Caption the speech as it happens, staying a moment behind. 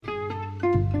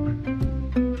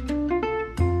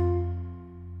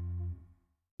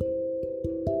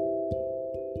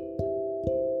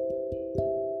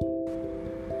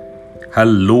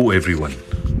Hello everyone.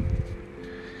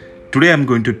 Today I'm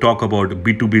going to talk about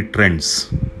B2B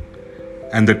trends.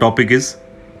 And the topic is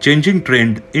changing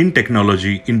trend in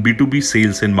technology in B2B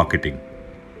sales and marketing.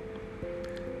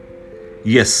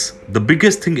 Yes, the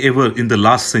biggest thing ever in the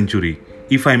last century,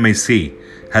 if I may say,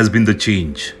 has been the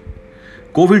change.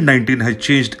 COVID-19 has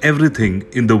changed everything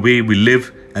in the way we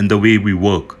live and the way we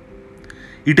work.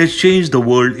 It has changed the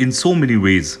world in so many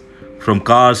ways, from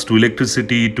cars to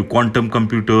electricity to quantum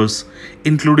computers,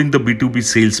 including the B2B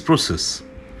sales process.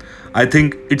 I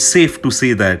think it's safe to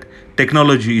say that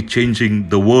technology is changing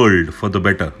the world for the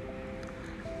better.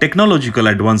 Technological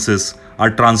advances are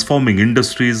transforming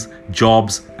industries,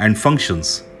 jobs, and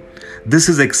functions. This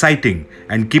is exciting,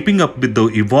 and keeping up with the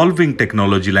evolving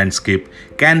technology landscape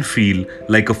can feel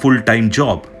like a full-time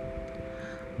job.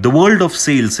 The world of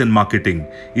sales and marketing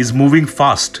is moving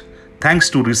fast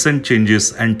thanks to recent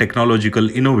changes and technological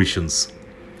innovations.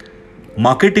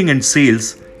 Marketing and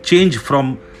sales change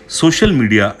from social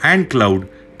media and cloud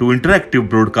to interactive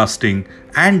broadcasting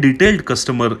and detailed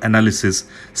customer analysis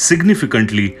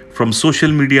significantly from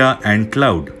social media and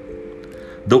cloud.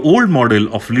 The old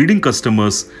model of leading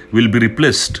customers will be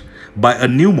replaced by a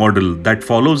new model that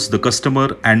follows the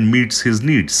customer and meets his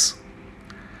needs.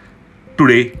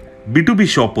 Today, B2B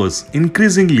shoppers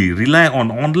increasingly rely on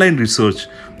online research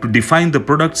to define the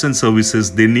products and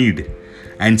services they need,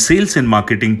 and sales and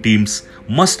marketing teams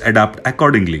must adapt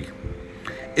accordingly.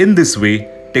 In this way,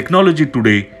 technology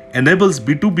today enables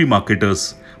B2B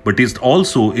marketers, but it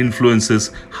also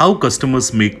influences how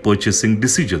customers make purchasing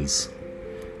decisions.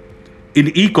 In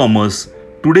e-commerce,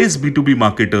 today's B2B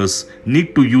marketers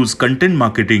need to use content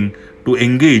marketing to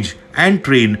engage and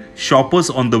train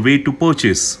shoppers on the way to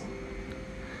purchase.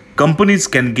 Companies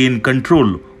can gain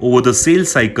control over the sales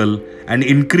cycle and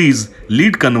increase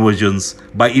lead conversions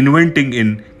by inventing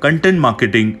in content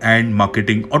marketing and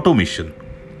marketing automation.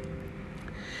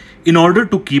 In order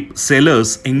to keep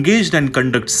sellers engaged and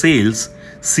conduct sales,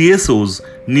 CSOs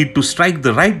need to strike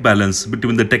the right balance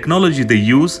between the technology they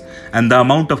use and the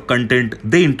amount of content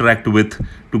they interact with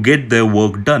to get their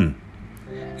work done.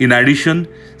 In addition,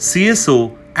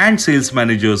 CSO and sales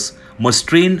managers must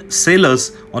train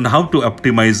sellers on how to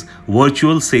optimize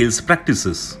virtual sales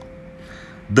practices.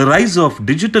 The rise of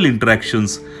digital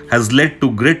interactions has led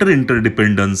to greater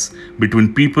interdependence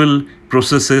between people,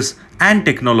 processes, and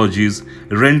technologies,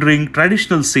 rendering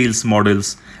traditional sales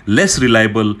models less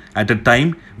reliable at a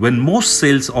time when most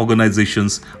sales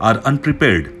organizations are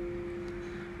unprepared.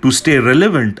 To stay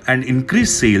relevant and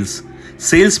increase sales,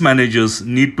 sales managers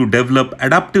need to develop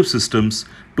adaptive systems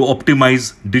to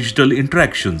optimize digital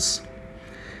interactions.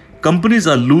 Companies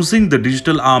are losing the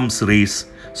digital arms race,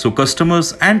 so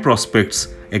customers and prospects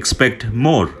expect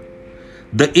more.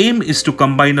 The aim is to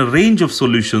combine a range of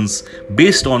solutions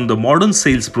based on the modern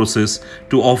sales process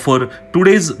to offer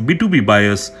today's B2B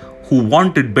buyers who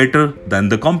want it better than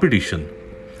the competition.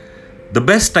 The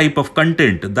best type of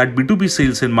content that B2B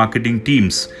sales and marketing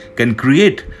teams can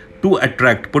create to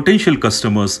attract potential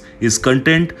customers is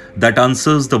content that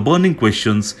answers the burning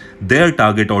questions their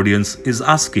target audience is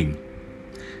asking.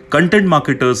 Content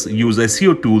marketers use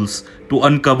SEO tools to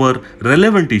uncover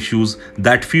relevant issues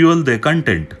that fuel their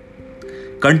content.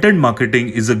 Content marketing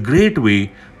is a great way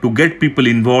to get people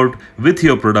involved with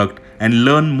your product and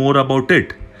learn more about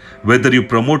it, whether you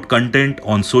promote content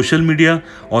on social media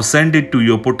or send it to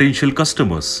your potential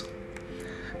customers.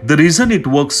 The reason it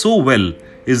works so well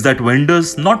is that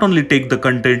vendors not only take the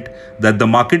content that the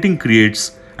marketing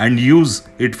creates and use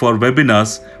it for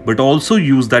webinars, but also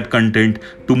use that content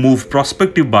to move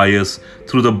prospective buyers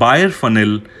through the buyer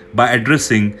funnel by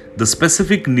addressing the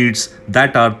specific needs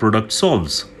that our product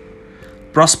solves.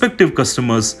 Prospective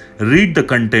customers read the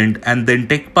content and then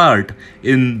take part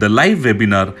in the live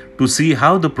webinar to see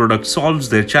how the product solves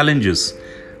their challenges,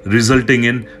 resulting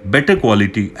in better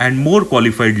quality and more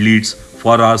qualified leads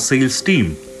for our sales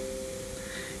team.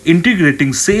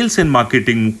 Integrating sales and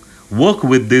marketing work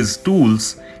with these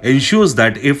tools ensures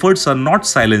that efforts are not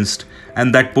silenced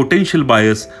and that potential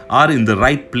buyers are in the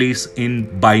right place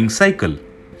in buying cycle.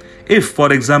 If,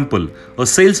 for example, a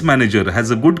sales manager has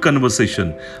a good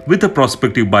conversation with a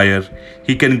prospective buyer,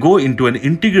 he can go into an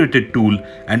integrated tool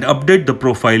and update the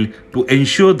profile to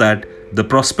ensure that the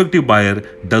prospective buyer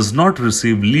does not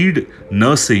receive lead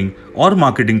nursing or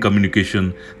marketing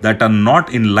communication that are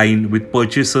not in line with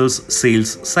purchaser's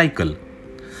sales cycle.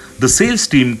 The sales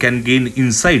team can gain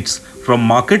insights from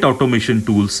market automation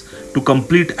tools to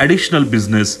complete additional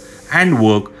business and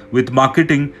work with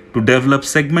marketing to develop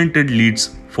segmented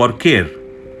leads for care.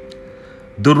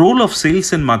 The role of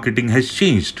sales and marketing has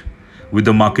changed, with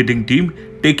the marketing team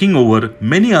taking over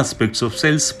many aspects of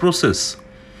sales process.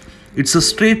 It's a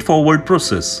straightforward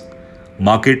process.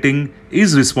 Marketing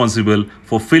is responsible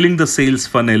for filling the sales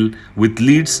funnel with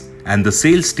leads, and the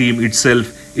sales team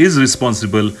itself is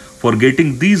responsible for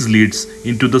getting these leads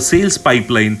into the sales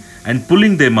pipeline and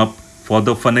pulling them up for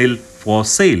the funnel for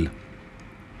sale.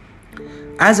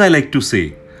 As I like to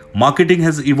say, marketing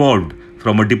has evolved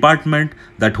from a department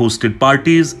that hosted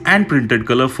parties and printed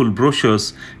colorful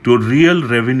brochures to a real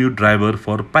revenue driver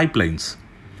for pipelines.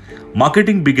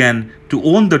 Marketing began to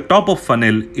own the top of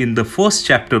funnel in the first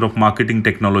chapter of marketing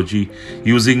technology,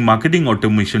 using marketing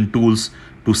automation tools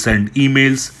to send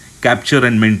emails, capture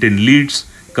and maintain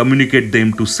leads, communicate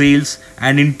them to sales,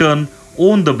 and in turn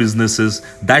own the businesses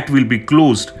that will be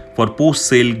closed for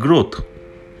post-sale growth.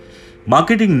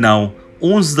 Marketing now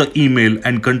owns the email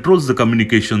and controls the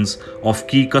communications of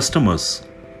key customers.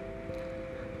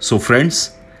 So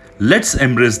friends, let's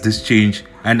embrace this change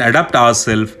and adapt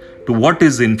ourselves to what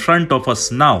is in front of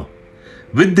us now.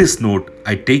 With this note,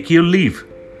 I take your leave.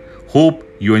 Hope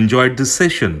you enjoyed this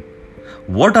session.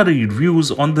 What are your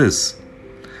views on this?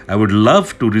 I would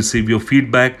love to receive your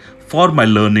feedback for my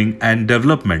learning and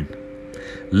development.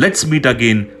 Let's meet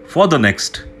again for the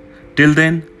next. Till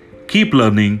then, keep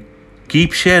learning,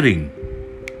 keep sharing.